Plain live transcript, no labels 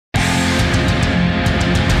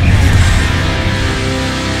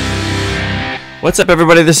What's up,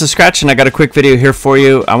 everybody? This is Scratch, and I got a quick video here for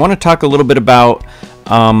you. I want to talk a little bit about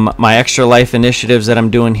my Extra Life initiatives that I'm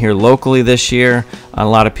doing here locally this year. A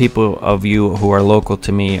lot of people of you who are local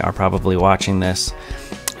to me are probably watching this.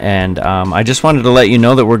 And I just wanted to let you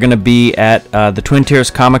know that we're going to be at the Twin Tiers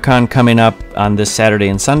Comic-Con coming up on this Saturday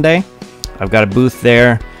and Sunday. I've got a booth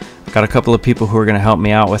there. I've got a couple of people who are going to help me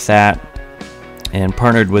out with that, and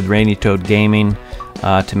partnered with Rainy Toad Gaming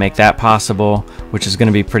to make that possible, which is going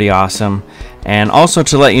to be pretty awesome. And also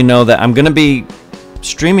to let you know that I'm going to be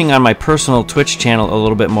streaming on my personal Twitch channel a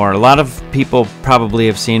little bit more. A lot of people probably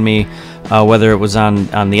have seen me, whether it was on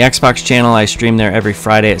the Xbox channel. I stream there every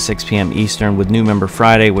Friday at 6 p.m. Eastern with New Member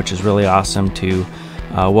Friday, which is really awesome to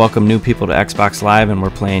welcome new people to Xbox Live, and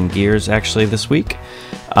we're playing Gears actually this week.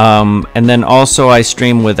 And then also I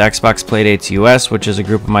stream with Xbox Playdates US, which is a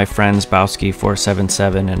group of my friends,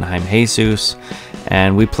 Bowski477 and Jaime Jesus,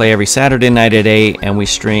 and we play every Saturday night at 8, and we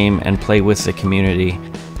stream and play with the community.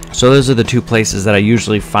 So those are the two places that I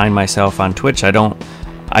usually find myself on Twitch. I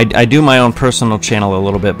do my own personal channel a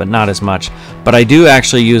little bit, but not as much, but I do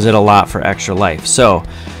actually use it a lot for Extra Life. So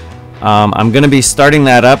I'm going to be starting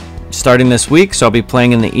that up starting this week, so I'll be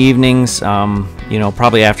playing in the evenings, you know,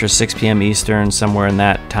 probably after 6 p.m. Eastern, somewhere in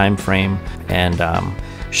that time frame, and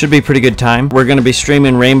should be a pretty good time. We're going to be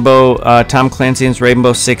streaming Tom Clancy's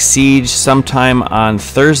Rainbow Six Siege sometime on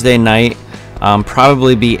Thursday night,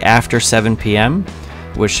 probably be after 7 p.m.,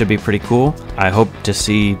 which should be pretty cool. I hope to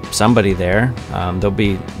see somebody there. There'll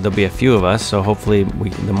be a few of us, so hopefully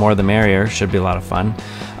the more the merrier. Should be a lot of fun.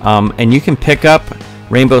 And you can pick up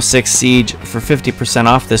Rainbow Six Siege for 50%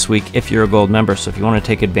 off this week if you're a gold member. So if you want to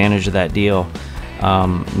take advantage of that deal,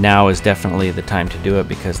 now is definitely the time to do it,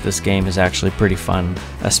 because this game is actually pretty fun,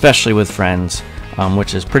 especially with friends,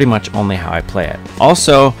 which is pretty much only how I play it.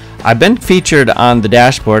 Also, I've been featured on the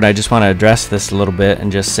dashboard. I just want to address this a little bit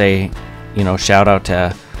and just say, you know, shout out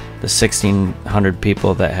to the 1,600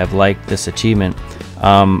 people that have liked this achievement.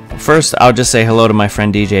 First, I'll just say hello to my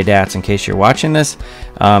friend DJ Dats in case you're watching this.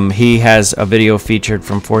 He has a video featured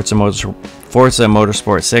from Forza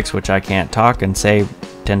Motorsport 6, which I can't talk and say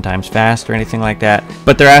 10 times fast or anything like that.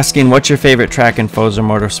 But they're asking, what's your favorite track in Forza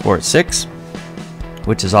Motorsport 6?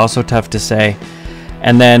 Which is also tough to say.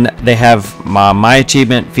 And then they have my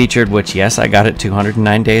achievement featured, which, yes, I got it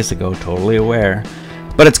 209 days ago, totally aware.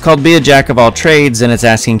 But it's called Be a Jack of All Trades, and it's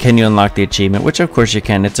asking, can you unlock the achievement? Which of course you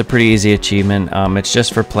can. It's a pretty easy achievement. It's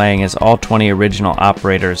just for playing as all 20 original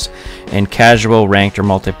operators in casual, ranked, or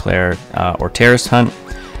multiplayer or terrorist hunt.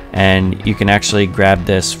 And you can actually grab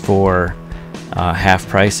this for half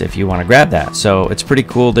price if you want to grab that. So it's pretty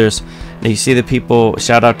cool. You see the people.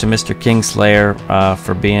 Shout out to Mr. Kingslayer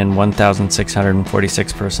for being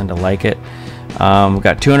 1,646 person to like it. We've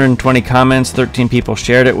got 220 comments, 13 people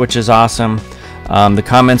shared it, which is awesome. The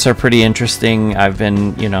comments are pretty interesting. I've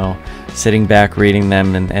been, you know, sitting back reading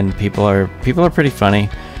them, and people are pretty funny.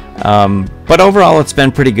 But overall, it's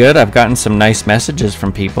been pretty good. I've gotten some nice messages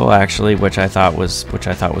from people actually, which I thought was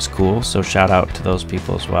cool. So shout out to those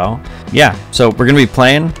people as well. Yeah. So we're gonna be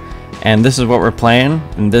playing, and this is what we're playing,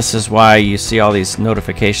 and this is why you see all these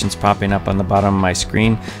notifications popping up on the bottom of my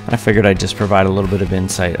screen. And I figured I'd just provide a little bit of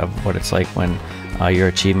insight of what it's like when your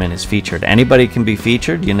achievement is featured. Anybody can be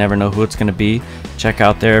featured. You never know who it's going to be. Check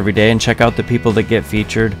out there every day and check out the people that get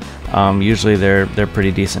featured. Usually they're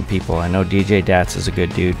pretty decent people. I know DJ Dats is a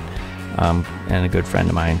good dude and a good friend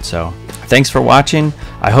of mine. So thanks for watching.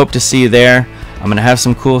 I hope to see you there. I'm going to have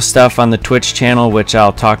some cool stuff on the Twitch channel, which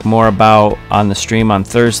I'll talk more about on the stream on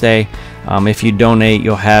Thursday. If you donate,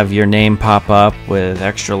 you'll have your name pop up with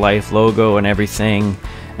Extra Life logo and everything,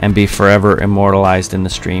 and be forever immortalized in the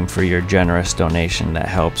stream for your generous donation that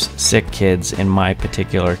helps sick kids, in my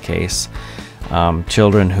particular case,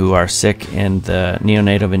 children who are sick in the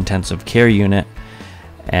neonatal intensive care unit,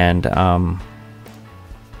 and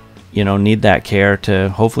you know, need that care to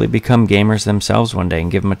hopefully become gamers themselves one day and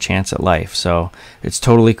give them a chance at life. So it's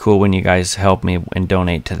totally cool when you guys help me and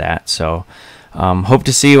donate to that. So hope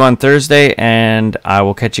to see you on Thursday, and I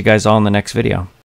will catch you guys all in the next video.